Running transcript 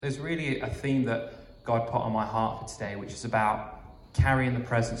There's really a theme that God put on my heart for today, which is about carrying the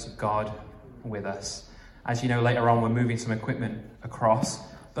presence of God with us. As you know, later on we're moving some equipment across,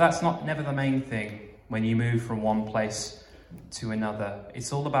 but that's never the main thing when you move from one place to another.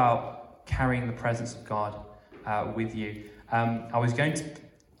 It's all about carrying the presence of God with you.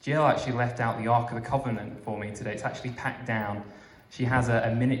 Jill actually left out the Ark of the Covenant for me today. It's actually packed down. She has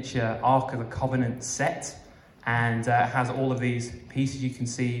a miniature Ark of the Covenant set, and has all of these pieces. You can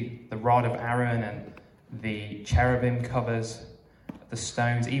see the rod of Aaron and the cherubim covers, the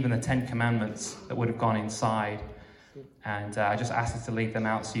stones, even the 10 Commandments that would have gone inside. And I just asked her to leave them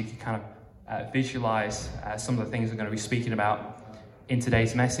out so you can kind of visualize some of the things we're going to be speaking about in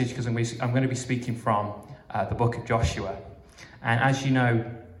today's message, because I'm going to be speaking from the book of Joshua. And as you know,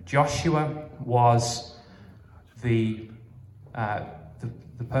 Joshua was the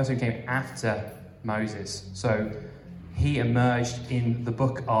person who came after Moses. So he emerged in the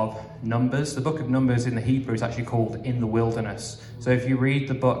book of Numbers. The book of Numbers in the Hebrew is actually called In the Wilderness. So if you read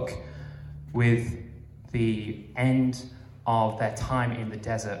the book with the end of their time in the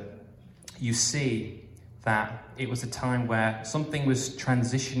desert, you see that it was a time where something was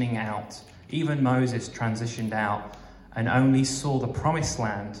transitioning out. Even Moses transitioned out and only saw the promised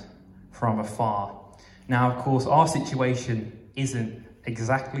land from afar. Now, of course, our situation isn't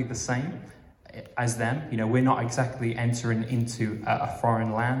exactly the same as them. You know, we're not exactly entering into a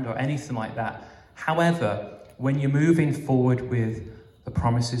foreign land or anything like that. However, when you're moving forward with the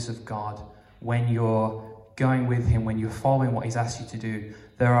promises of God, when you're going with him, when you're following what he's asked you to do,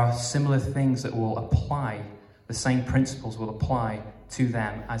 there are similar things that will apply. The same principles will apply to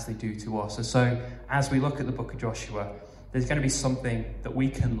them as they do to us. And so as we look at the book of Joshua, there's going to be something that we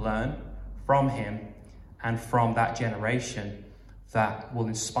can learn from him and from that generation that will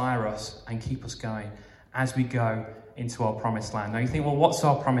inspire us and keep us going as we go into our promised land. Now you think, well, what's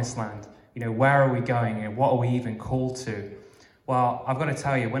our promised land? You know, where are we going and what are we even called to? Well, I've got to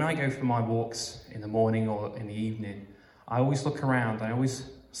tell you, when I go for my walks in the morning or in the evening, I always look around. I always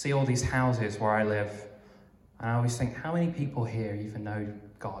see all these houses where I live. And I always think, how many people here even know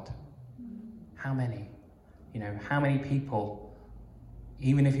God? How many? You know, how many people,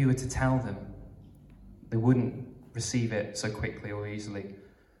 even if you were to tell them, they wouldn't receive it so quickly or easily?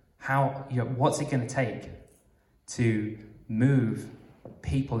 What's it going to take to move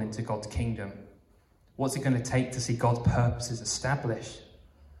people into God's kingdom? What's it going to take to see God's purposes established?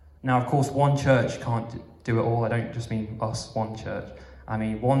 Now, of course, one church can't do it all. I don't just mean us, one church. I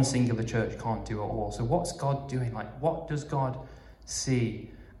mean, one singular church can't do it all. So what's God doing? Like, what does God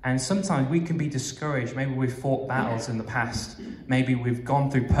see? And sometimes we can be discouraged. Maybe we've fought battles in the past. Maybe we've gone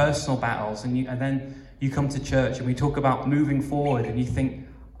through personal battles, and then you come to church and we talk about moving forward, and you think,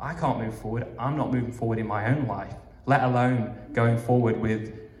 I can't move forward. I'm not moving forward in my own life, let alone going forward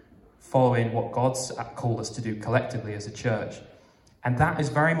with following what God's called us to do collectively as a church. And that is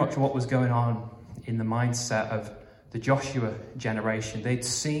very much what was going on in the mindset of the Joshua generation. They'd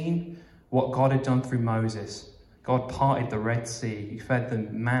seen what God had done through Moses. God parted the Red Sea. He fed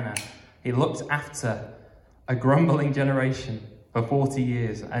them manna. He looked after a grumbling generation for 40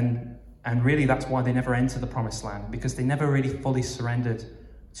 years. And really that's why they never entered the promised land, because they never really fully surrendered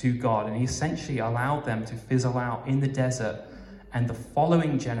to God. And he essentially allowed them to fizzle out in the desert. And the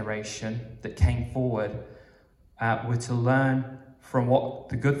following generation that came forward were to learn from what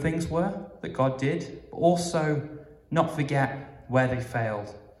the good things were that God did, but also not forget where they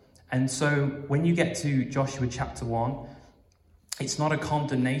failed. And so when you get to Joshua chapter 1, it's not a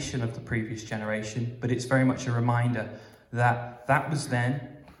condemnation of the previous generation, but it's very much a reminder that that was then,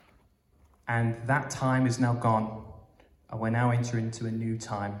 and that time is now gone, and we're now entering into a new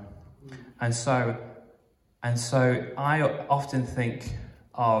time. And so I often think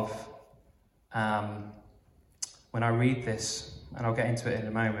of, when I read this, and I'll get into it in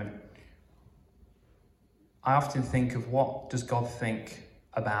a moment, I often think of, what does God think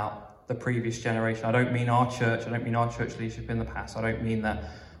about the previous generation? I don't mean our church. I don't mean our church leadership in the past. I don't mean that.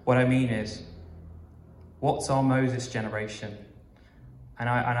 What I mean is, what's our Moses generation? And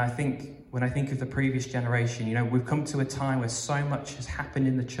I think, when I think of the previous generation, you know, we've come to a time where so much has happened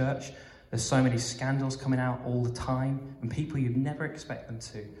in the church. There's so many scandals coming out all the time, and people you'd never expect them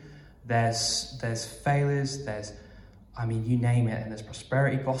to. There's failures, you name it, and there's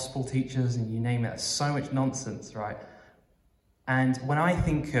prosperity gospel teachers, and you name it, there's so much nonsense, right? And when I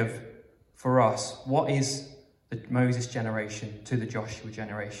think of, for us, what is the Moses generation to the Joshua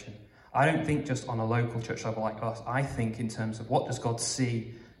generation? I don't think just on a local church level like us. I think in terms of, what does God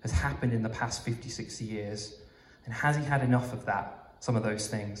see has happened in the past 50, 60 years? And has he had enough of that, some of those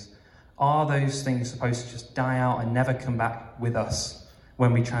things? Are those things supposed to just die out and never come back with us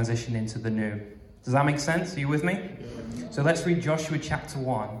when we transition into the new. Does that make sense? Are you with me? So let's read Joshua chapter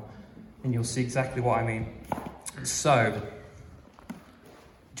 1, and you'll see exactly what I mean. So,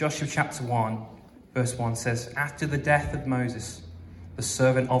 Joshua chapter 1, verse 1 says, "After the death of Moses, the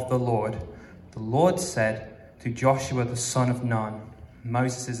servant of the Lord said to Joshua the son of Nun,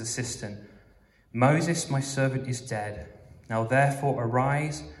 Moses' assistant, 'Moses, my servant, is dead. Now therefore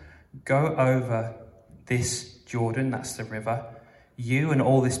arise, go over this Jordan,'" that's the river, "'you and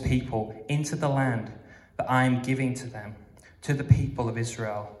all this people into the land that I am giving to them, to the people of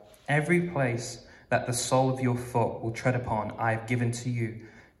Israel. Every place that the sole of your foot will tread upon, I have given to you,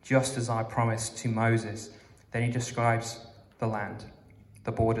 just as I promised to Moses.'" Then he describes the land,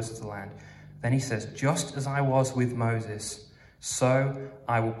 the borders of the land. Then he says, "Just as I was with Moses, so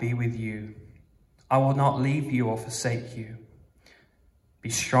I will be with you. I will not leave you or forsake you.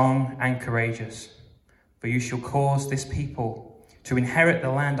 Be strong and courageous, for you shall cause this people to inherit the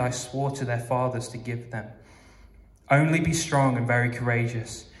land I swore to their fathers to give them. Only be strong and very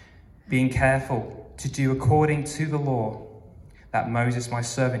courageous, being careful to do according to the law that Moses my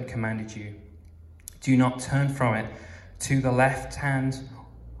servant commanded you. Do not turn from it to the left hand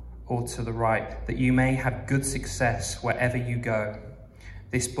or to the right, that you may have good success wherever you go.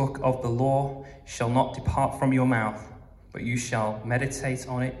 This book of the law shall not depart from your mouth, but you shall meditate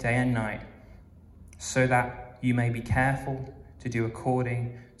on it day and night, so that you may be careful to do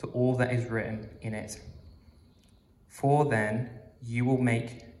according to all that is written in it. For then you will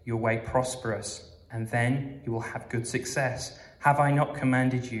make your way prosperous, and then you will have good success. Have I not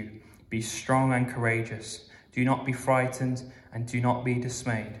commanded you? Be strong and courageous. Do not be frightened and do not be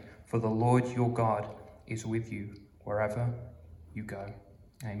dismayed, for the Lord your God is with you wherever you go."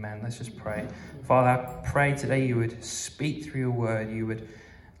 Amen. Let's just pray. Father, I pray today you would speak through your word. You would,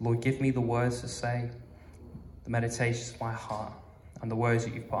 Lord, give me the words to say, the meditations of my heart, and the words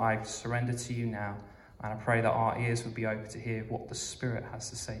that you've put. I surrender to you now. And I pray that our ears would be open to hear what the Spirit has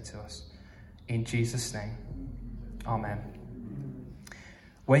to say to us. In Jesus' name, amen.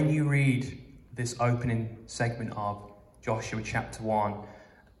 When you read this opening segment of Joshua chapter 1,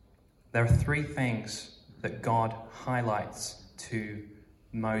 there are three things that God highlights to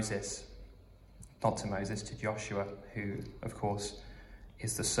Moses. Not to Moses, to Joshua, who, of course,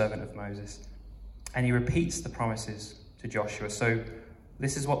 is the servant of Moses. And he repeats the promises to Joshua. So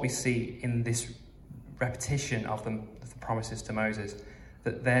this is what we see in this repetition of the promises to Moses,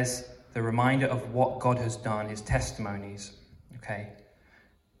 that there's the reminder of what God has done, his testimonies, okay?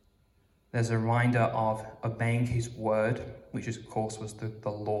 There's a reminder of obeying his word, which of course was the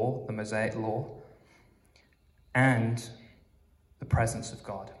law, the Mosaic law, and the presence of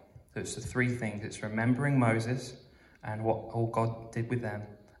God. So it's the three things. It's remembering Moses and what all God did with them,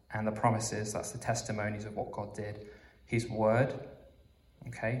 and the promises, that's the testimonies of what God did. His word,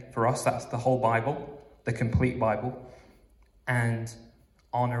 okay? For us, that's the whole Bible, the complete Bible, and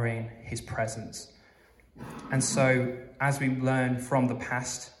honoring his presence. And so as we learn from the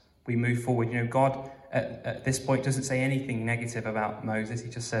past, we move forward. You know, God at this point doesn't say anything negative about Moses. He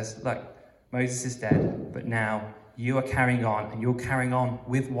just says, look, Moses is dead, but now you are carrying on, and you're carrying on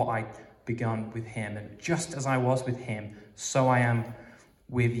with what I begun with him. And just as I was with him, so I am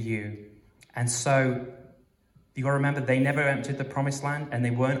with you. And so you got to remember, they never entered the promised land, and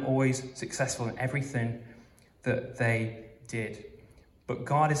they weren't always successful in everything that they did. But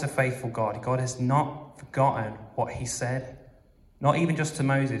God is a faithful God. God has not forgotten what he said, not even just to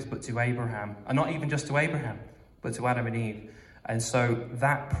Moses, but to Abraham. And not even just to Abraham, but to Adam and Eve. And so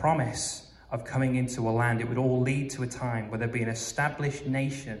that promise of coming into a land, it would all lead to a time where there'd be an established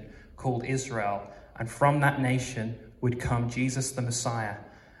nation called Israel. And from that nation would come Jesus the Messiah.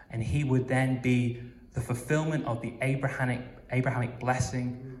 And he would then be the fulfillment of the Abrahamic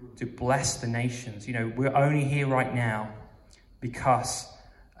blessing to bless the nations. You know, we're only here right now because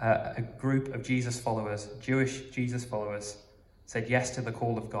a group of Jesus followers, Jewish Jesus followers, said yes to the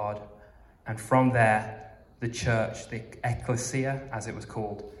call of God. And from there, the church, the ecclesia, as it was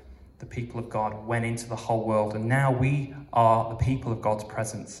called, the people of God, went into the whole world. And now we are the people of God's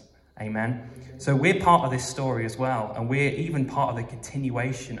presence. Amen. So we're part of this story as well. And we're even part of the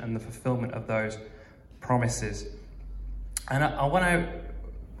continuation and the fulfillment of those promises. And I want to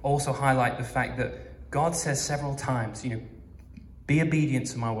also highlight the fact that God says several times, you know, be obedient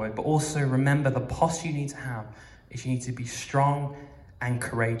to my word, but also remember the posture you need to have is you need to be strong and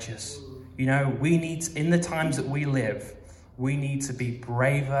courageous. You know, we need, in the times that we live, we need to be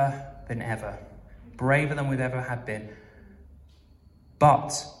braver than ever, braver than we've ever had been.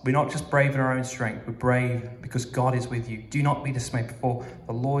 But we're not just brave in our own strength, we're brave because God is with you. Do not be dismayed, before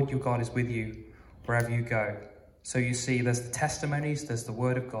the Lord your God is with you wherever you go. So you see, there's the testimonies, there's the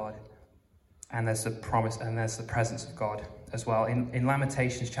word of God, and there's the promise, and there's the presence of God as well. In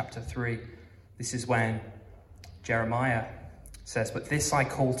Lamentations chapter 3, this is when Jeremiah says, "But this I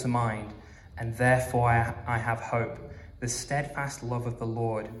call to mind, and therefore I have hope. The steadfast love of the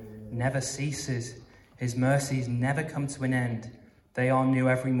Lord never ceases. His mercies never come to an end. They are new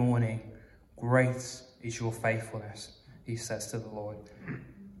every morning. Great is your faithfulness," he says to the Lord.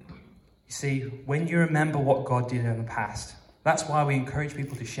 You see, when you remember what God did in the past, that's why we encourage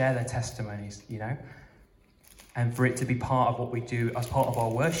people to share their testimonies, and for it to be part of what we do as part of our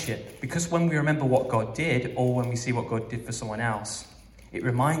worship. Because when we remember what God did, or when we see what God did for someone else, it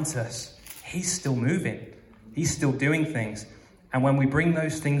reminds us he's still moving. He's still doing things. And when we bring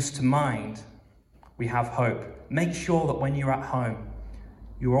those things to mind, we have hope. Make sure that when you're at home,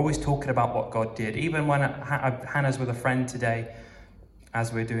 you're always talking about what God did. Even when Hannah's with a friend today,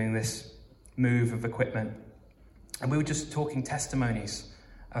 as we're doing this move of equipment, and we were just talking testimonies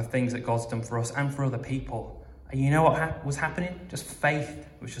of things that God's done for us and for other people. And you know what was happening? Just faith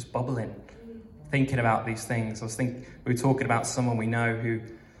was just bubbling, thinking about these things. We were talking about someone we know who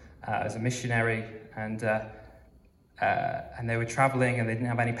is a missionary, and they were traveling and they didn't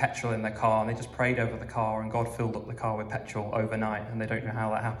have any petrol in their car, and they just prayed over the car, and God filled up the car with petrol overnight, and they don't know how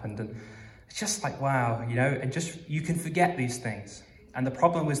that happened. And it's just like, wow, and just you can forget these things. And the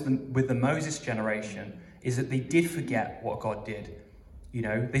problem with the Moses generation is that they did forget what God did.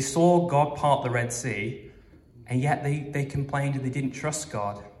 They saw God part the Red Sea, and yet they complained and they didn't trust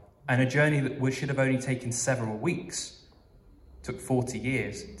God. And a journey that should have only taken several weeks took 40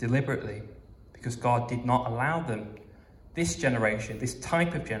 years deliberately, because God did not allow them, this generation, this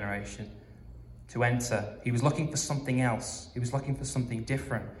type of generation, to enter. He was looking for something else. He was looking for something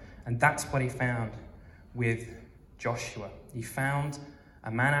different. And that's what he found with Joshua. He found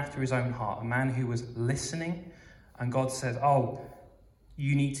a man after his own heart, a man who was listening, and God said,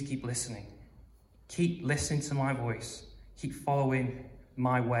 you need to keep listening. Keep listening to my voice. Keep following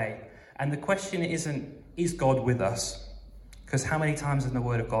my way. And the question isn't, is God with us? Because how many times in the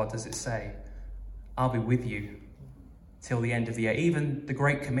Word of God does it say, I'll be with you till the end of the age? Even the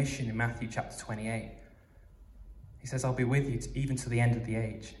Great Commission in Matthew chapter 28. He says, I'll be with you even to the end of the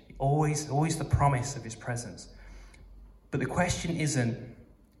age. Always the promise of his presence. But the question isn't,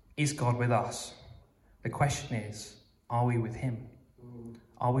 is God with us? The question is, are we with him?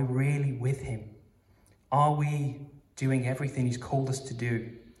 Are we really with him? Are we doing everything he's called us to do?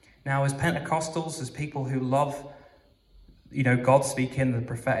 Now, as Pentecostals, as people who love, God speaking the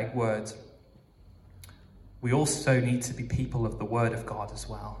prophetic words, we also need to be people of the word of God as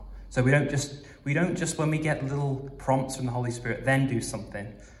well. So we don't just when we get little prompts from the Holy Spirit, then do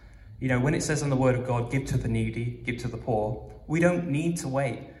something. When it says in the word of God, give to the needy, give to the poor, we don't need to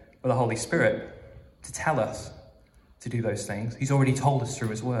wait for the Holy Spirit to tell us to do those things. He's already told us through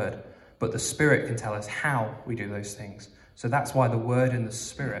his word, but the Spirit can tell us how we do those things. So that's why the word and the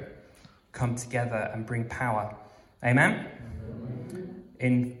Spirit come together and bring power. Amen?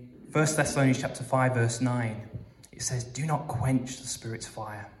 In 1 Thessalonians chapter 5, verse 9, it says, do not quench the Spirit's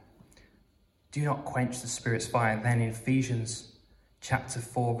fire. Do not quench the Spirit's fire. And then in Ephesians chapter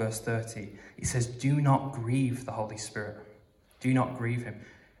 4, verse 30, it says, do not grieve the Holy Spirit. Do not grieve him.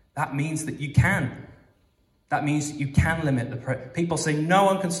 That means that you can. That means that you can limit the people say no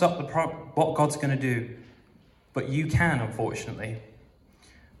one can stop what God's going to do. But you can, unfortunately.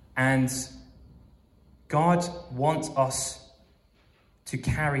 And God wants us to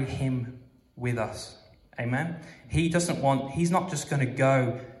carry him with us. Amen? He's not just going to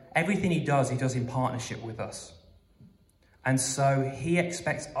go. Everything he does in partnership with us. And so he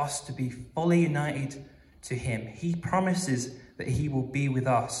expects us to be fully united to him. He promises that he will be with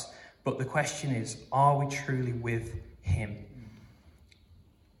us. But the question is, are we truly with him?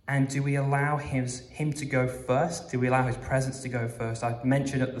 And do we allow him to go first? Do we allow his presence to go first? I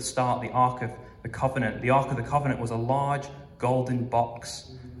mentioned at the start the Ark of the Covenant. The Ark of the Covenant was a large golden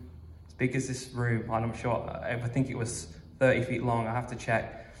box. As big as this room. I'm sure, I think it was 30 feet long. I have to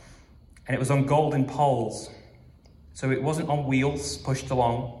check. And it was on golden poles. So it wasn't on wheels pushed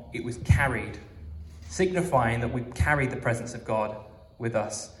along. It was carried, signifying that we carried the presence of God with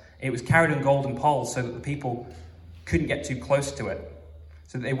us. It was carried on golden poles so that the people couldn't get too close to it.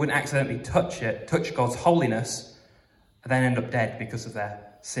 So that they wouldn't accidentally touch God's holiness, and then end up dead because of their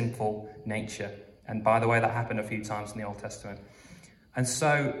sinful nature. And by the way, that happened a few times in the Old Testament. And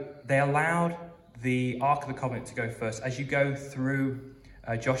so they allowed the Ark of the Covenant to go first. As you go through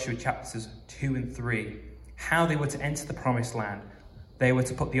Joshua chapters 2 and 3, how they were to enter the promised land, they were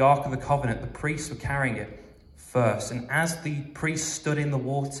to put the Ark of the Covenant, the priests were carrying it first. And as the priests stood in the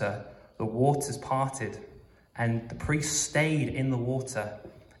waters parted, And the priest stayed in the water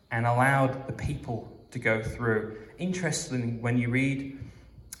and allowed the people to go through. Interestingly, when you read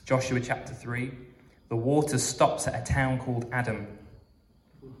Joshua chapter 3, the water stops at a town called Adam.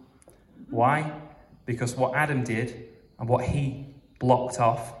 Why? Because what Adam did and what he blocked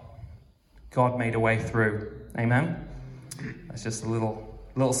off, God made a way through. Amen? That's just a little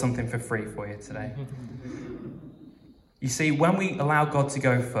something for free for you today. You see, when we allow God to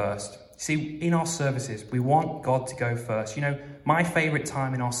go first, see, in our services, we want God to go first. You know, my favourite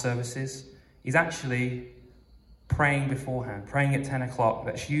time in our services is actually praying beforehand, praying at 10 o'clock.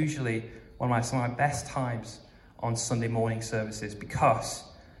 That's usually some of my best times on Sunday morning services, because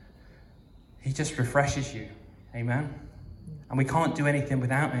he just refreshes you. Amen? And we can't do anything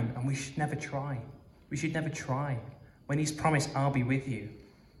without him, and we should never try. We should never try. When he's promised, I'll be with you.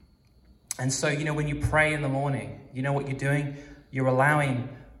 And so, you know, when you pray in the morning, you know what you're doing? You're allowing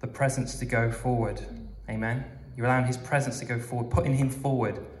the presence to go forward. Amen? You're allowing his presence to go forward, putting him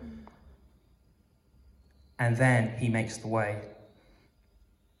forward. And then he makes the way.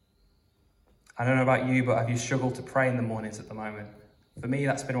 I don't know about you, but have you struggled to pray in the mornings at the moment? For me,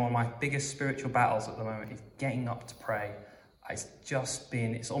 that's been one of my biggest spiritual battles at the moment, is getting up to pray.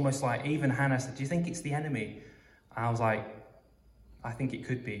 It's almost like, even Hannah said, do you think it's the enemy? And I was like, I think it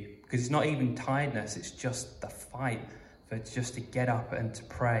could be. Because it's not even tiredness, it's just the fight for just to get up and to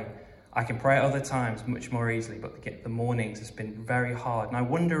pray. I can pray at other times much more easily, but to get the mornings has been very hard. And I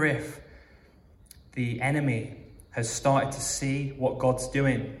wonder if the enemy has started to see what God's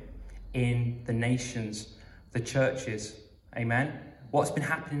doing in the nations, the churches. Amen? What's been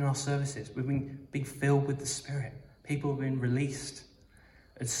happening in our services? We've been being filled with the Spirit. People have been released.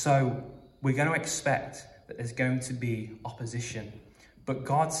 And so we're going to expect that there's going to be opposition. But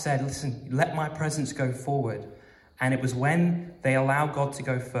God said, listen, let my presence go forward. And it was when they allowed God to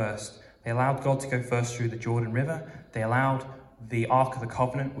go first. They allowed God to go first through the Jordan River. They allowed the Ark of the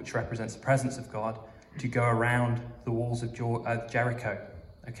Covenant, which represents the presence of God, to go around the walls of Jericho.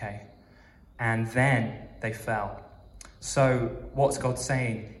 Okay. And then they fell. So what's God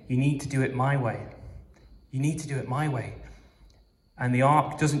saying? You need to do it my way. You need to do it my way. And the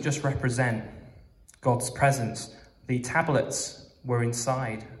ark doesn't just represent God's presence. The tablets were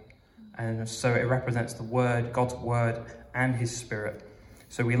inside. And so it represents the word, God's word, and his Spirit.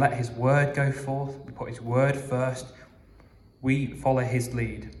 So we let his word go forth. We put his word first. We follow his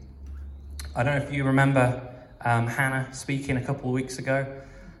lead. I don't know if you remember Hannah speaking a couple of weeks ago,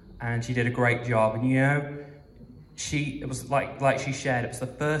 and she did a great job. And you know, it was like she shared, it was the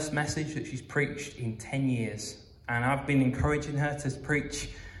first message that she's preached in 10 years. And I've been encouraging her to preach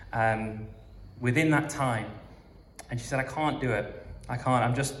within that time. And she said, I can't do it. I can't.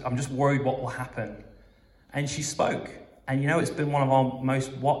 I'm just worried what will happen. And she spoke. And you know, it's been one of our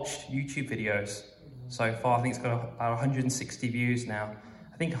most watched YouTube videos so far. I think it's got about 160 views now.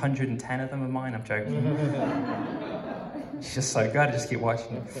 I think 110 of them are mine. I'm joking. She's just so good. I just keep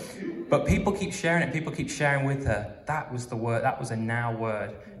watching it. But people keep sharing it. People keep sharing with her. That was the word. That was a now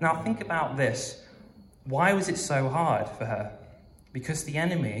word. Now think about this. Why was it so hard for her? Because the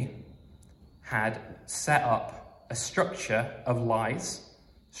enemy had set up a structure of lies,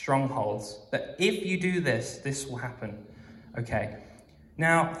 strongholds, that if you do this, this will happen. Okay.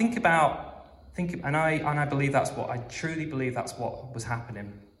 Now I believe I truly believe that's what was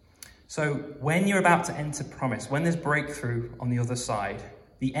happening. So when you're about to enter promise, when there's breakthrough on the other side,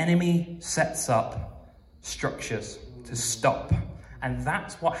 the enemy sets up structures to stop. And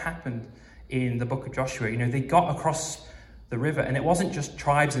that's what happened in the book of Joshua. You know, they got across the river, and it wasn't just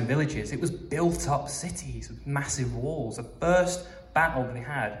tribes and villages. It was built up cities with massive walls. The first battle they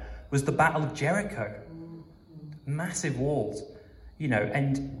had was the Battle of Jericho. Massive walls. You know,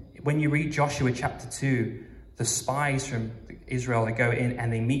 and when you read Joshua chapter 2, the spies from Israel, they go in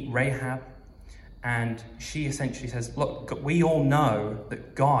and they meet Rahab, and she essentially says, look, we all know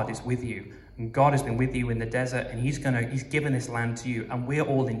that God is with you, and God has been with you in the desert, and he's given this land to you, and we're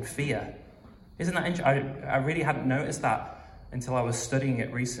all in fear. Isn't that interesting? I really hadn't noticed that until I was studying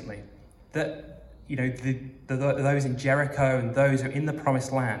it recently. That, you know, those in Jericho and those who are in the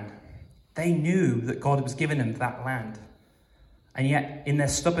promised land, they knew that God was giving them that land. And yet, in their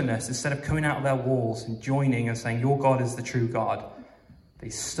stubbornness, instead of coming out of their walls and joining and saying, your God is the true God, they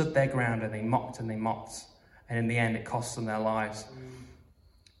stood their ground and they mocked and they mocked. And in the end, it cost them their lives.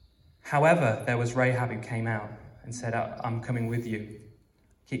 However, there was Rahab who came out and said, I'm coming with you.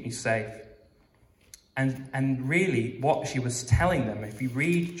 Keep me safe. And really, what she was telling them, if you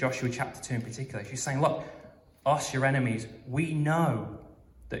read Joshua chapter 2 in particular, she's saying, look, us, your enemies, we know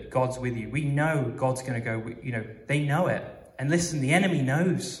that God's with you. We know God's going to go, you know, they know it. And listen, the enemy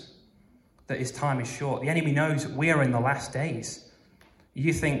knows that his time is short. The enemy knows that we are in the last days.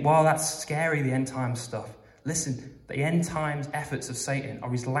 You think, well, that's scary, the end times stuff. Listen, the end times efforts of Satan are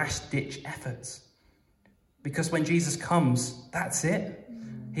his last-ditch efforts. Because when Jesus comes, that's it.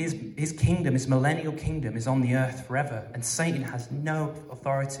 His kingdom, his millennial kingdom, is on the earth forever. And Satan has no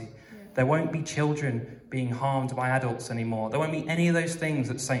authority. There won't be children being harmed by adults anymore. There won't be any of those things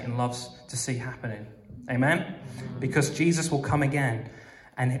that Satan loves to see happening. Amen? Because Jesus will come again.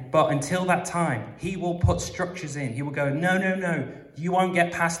 But until that time, he will put structures in. He will go, no, you won't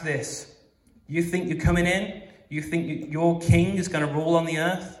get past this. You think you're coming in? You think your king is going to rule on the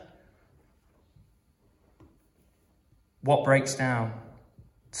earth? What breaks down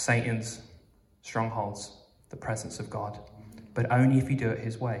Satan's strongholds? The presence of God. But only if you do it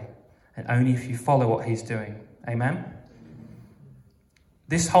his way. And only if you follow what he's doing. Amen?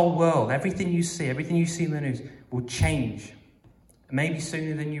 This whole world, everything you see in the news, will change. Maybe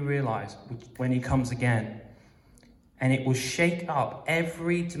sooner than you realize when he comes again. And it will shake up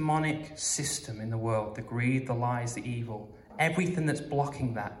every demonic system in the world. The greed, the lies, the evil. Everything that's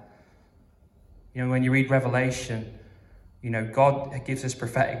blocking that. You know, when you read Revelation, you know, God gives this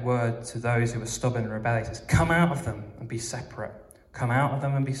prophetic word to those who are stubborn and rebellious. He says, come out of them and be separate. Come out of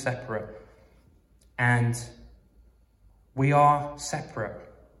them and be separate. And we are separate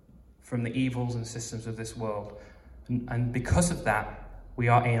from the evils and systems of this world. And because of that, we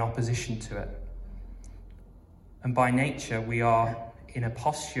are in opposition to it. And by nature, we are in a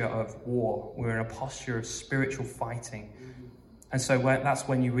posture of war. We're in a posture of spiritual fighting. And so that's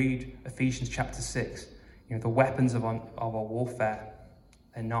when you read Ephesians chapter 6. You know, the weapons of our warfare,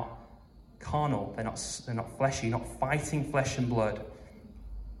 they're not carnal. They're not fleshy. Not fighting flesh and blood.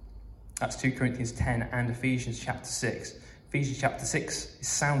 That's 2 Corinthians 10 and Ephesians chapter 6. Ephesians chapter 6, it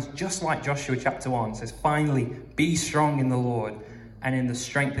sounds just like Joshua chapter 1. It says, finally, be strong in the Lord and in the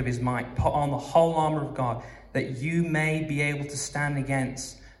strength of his might. Put on the whole armor of God, that you may be able to stand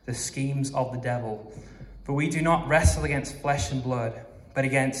against the schemes of the devil. For we do not wrestle against flesh and blood, but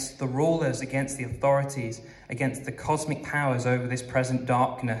against the rulers, against the authorities, against the cosmic powers over this present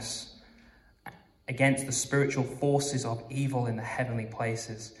darkness, against the spiritual forces of evil in the heavenly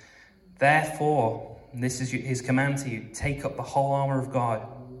places. Therefore, and this is his command to you, take up the whole armor of God,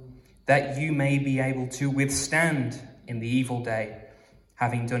 that you may be able to withstand in the evil day,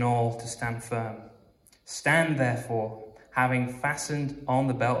 having done all to stand firm. Stand therefore, having fastened on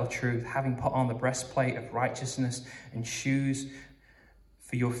the belt of truth, having put on the breastplate of righteousness and shoes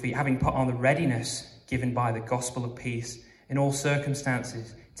for your feet, having put on the readiness given by the gospel of peace. In all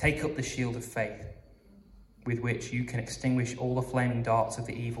circumstances, take up the shield of faith, with which you can extinguish all the flaming darts of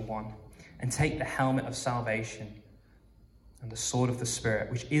the evil one. And take the helmet of salvation and the sword of the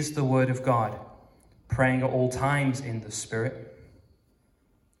Spirit, which is the word of God, praying at all times in the Spirit,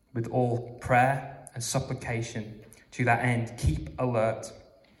 with all prayer and supplication. To that end, keep alert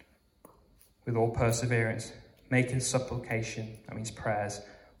with all perseverance, making supplication, that means prayers,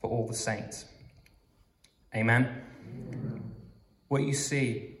 for all the saints. Amen? What you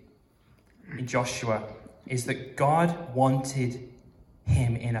see in Joshua is that God wanted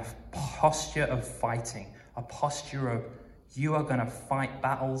him in a posture of fighting, a posture of you are going to fight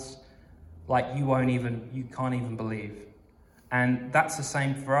battles like you can't even believe. And that's the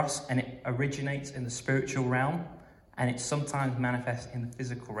same for us, and it originates in the spiritual realm, and it sometimes manifests in the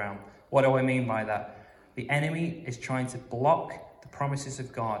physical realm. What do I mean by that? The enemy is trying to block the promises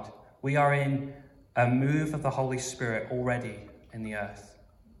of God. We are in a move of the Holy Spirit already in the earth.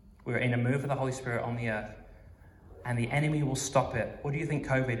 We're in a move of the Holy Spirit on the earth. And the enemy will stop it. What do you think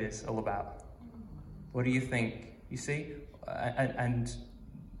COVID is all about? What do you think? You see? And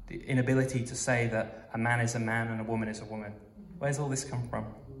the inability to say that a man is a man and a woman is a woman. Where's all this come from?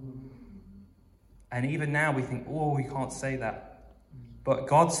 And even now we think, oh, we can't say that. But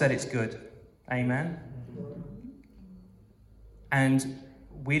God said it's good. Amen? And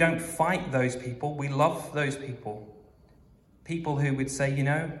we don't fight those people. We love those people. People who would say, you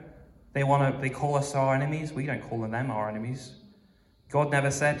know, they call us our enemies. We don't call them our enemies. God never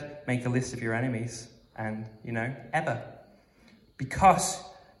said, make a list of your enemies. And, ever. Because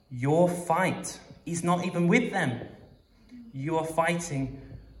your fight is not even with them. You are fighting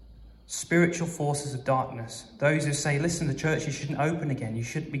spiritual forces of darkness. Those who say, listen, the churches shouldn't open again. You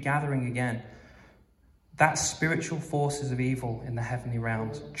shouldn't be gathering again. That's spiritual forces of evil in the heavenly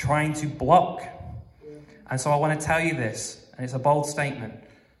realms, trying to block. And so I want to tell you this, and it's a bold statement,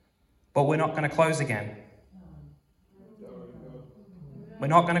 but we're not going to close again. We're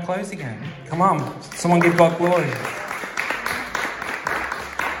not going to close again. Come on, someone give God glory.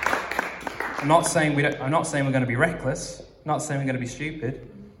 I'm not saying we're going to be reckless. I'm not saying we're going to be stupid.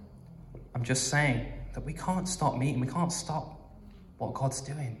 I'm just saying that we can't stop meeting. We can't stop what God's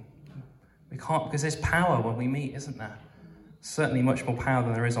doing. We can't, because there's power when we meet, isn't there? Certainly much more power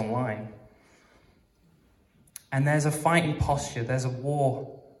than there is online. And there's a fighting posture. There's a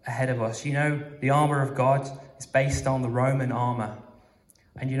war ahead of us. You know, the armour of God is based on the Roman armour.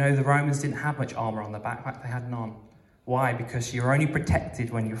 And you know, the Romans didn't have much armour on their back. In fact, they had none. Why? Because you're only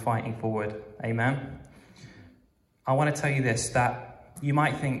protected when you're fighting forward. Amen? I want to tell you this, that you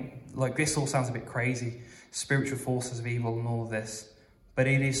might think, like, this all sounds a bit crazy. Spiritual forces of evil and all of this. But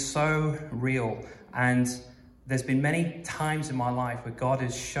it is so real. And there's been many times in my life where God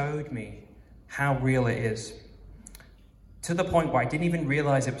has showed me how real it is. To the point where I didn't even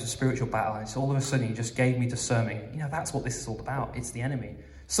realize it was a spiritual battle. And it's all of a sudden, he just gave me discernment. You know, that's what this is all about. It's the enemy.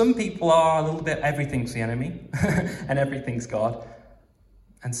 Some people are a little bit, everything's the enemy and everything's God.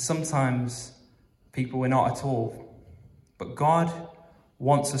 And sometimes people we're not at all. But God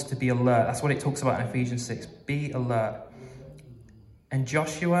wants us to be alert. That's what it talks about in Ephesians 6. Be alert. And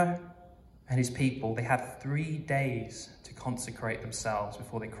Joshua and his people, they had 3 days to consecrate themselves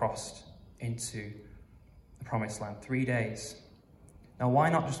before they crossed into the promised land. 3 days. Now,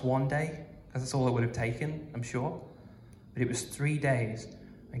 why not just 1 day? Because that's all it would have taken, I'm sure. But it was 3 days.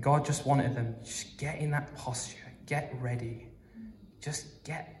 And God just wanted them to just get in that posture. Get ready. Just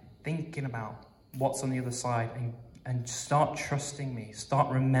get thinking about what's on the other side. And start trusting me.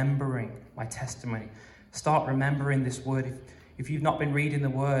 Start remembering my testimony. Start remembering this word. If you've not been reading the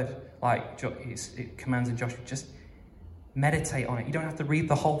word, like it commands in Joshua, just meditate on it. You don't have to read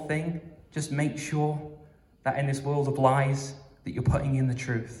the whole thing. Just make sure that in this world of lies, that you're putting in the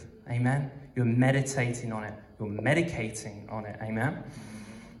truth. Amen? You're meditating on it. You're medicating on it. Amen?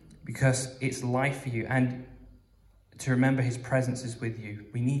 Because it's life for you. And to remember his presence is with you.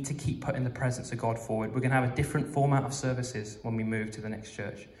 We need to keep putting the presence of God forward. We're going to have a different format of services when we move to the next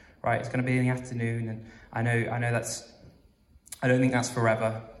church. Right? It's going to be in the afternoon. And I know I don't think that's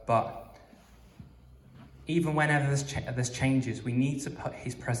forever. But even whenever there's changes, we need to put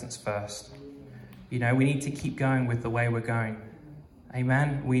his presence first. You know, we need to keep going with the way we're going.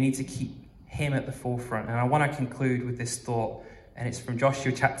 Amen? We need to keep him at the forefront. And I want to conclude with this thought, and it's from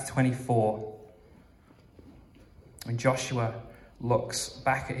Joshua chapter 24. And Joshua looks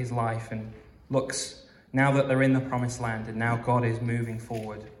back at his life and looks, now that they're in the promised land and now God is moving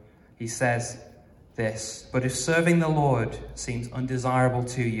forward. He says this, "But if serving the Lord seems undesirable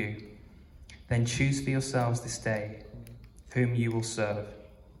to you, then choose for yourselves this day whom you will serve.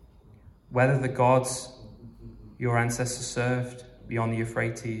 Whether the gods your ancestors served beyond the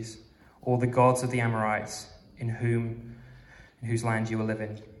Euphrates, or the gods of the Amorites in whose land you are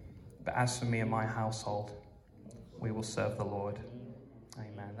living. But as for me and my household, we will serve the Lord."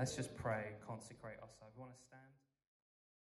 Amen. Let's just pray, consecrate ourselves.